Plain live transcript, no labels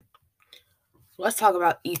Let's talk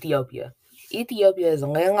about Ethiopia. Ethiopia is a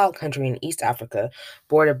landlocked country in East Africa,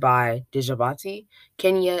 bordered by Djibouti,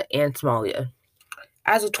 Kenya, and Somalia.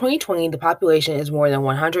 As of 2020, the population is more than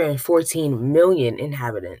 114 million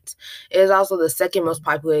inhabitants. It is also the second most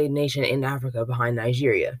populated nation in Africa behind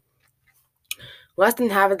Nigeria. Less than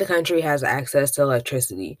half of the country has access to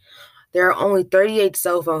electricity. There are only 38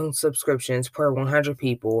 cell phone subscriptions per 100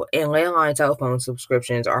 people, and landline telephone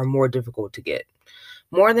subscriptions are more difficult to get.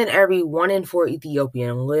 More than every 1 in 4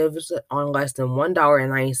 Ethiopian lives on less than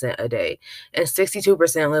 $1.90 a day, and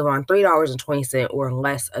 62% live on $3.20 or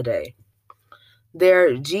less a day.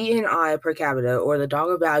 Their GNI per capita, or the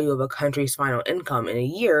dollar value of a country's final income in a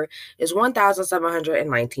year, is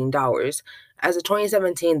 $1,719. As of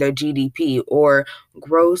 2017, their GDP, or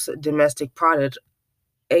gross domestic product,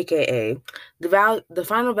 aka the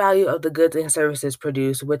final value of the goods and services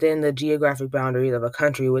produced within the geographic boundaries of a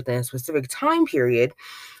country within a specific time period,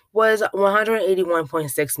 was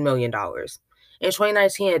 $181.6 million. In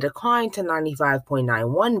 2019, it declined to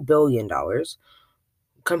 $95.91 billion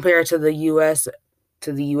compared to the US's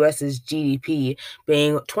GDP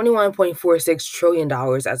being $21.46 trillion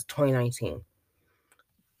as of 2019.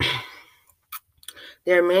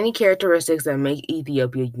 There are many characteristics that make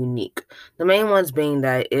Ethiopia unique. The main ones being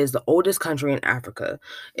that it is the oldest country in Africa.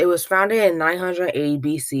 It was founded in 980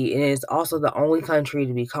 BC and is also the only country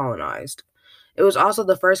to be colonized. It was also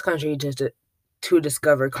the first country to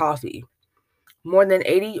discover coffee. More than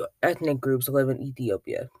 80 ethnic groups live in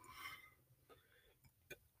Ethiopia.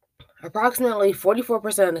 Approximately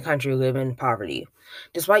 44% of the country live in poverty.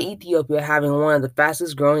 Despite Ethiopia having one of the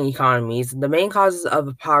fastest growing economies, the main causes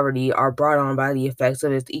of poverty are brought on by the effects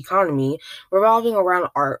of its economy revolving around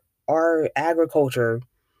our agriculture.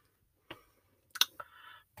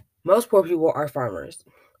 Most poor people are farmers.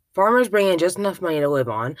 Farmers bring in just enough money to live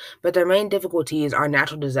on, but their main difficulties are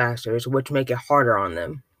natural disasters, which make it harder on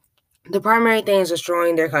them. The primary things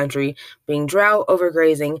destroying their country being drought,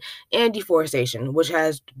 overgrazing, and deforestation, which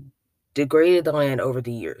has degraded the land over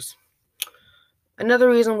the years. Another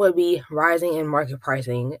reason would be rising in market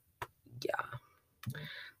pricing.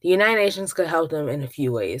 The United Nations could help them in a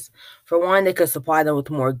few ways. For one, they could supply them with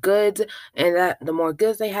more goods, and that the more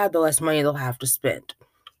goods they have, the less money they'll have to spend.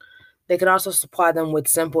 They could also supply them with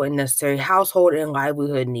simple and necessary household and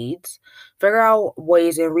livelihood needs, figure out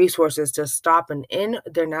ways and resources to stop and end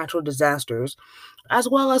their natural disasters, as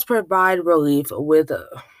well as provide relief with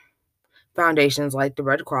foundations like the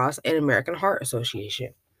Red Cross and American Heart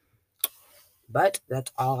Association. But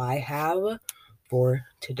that's all I have for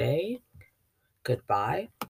today. Goodbye.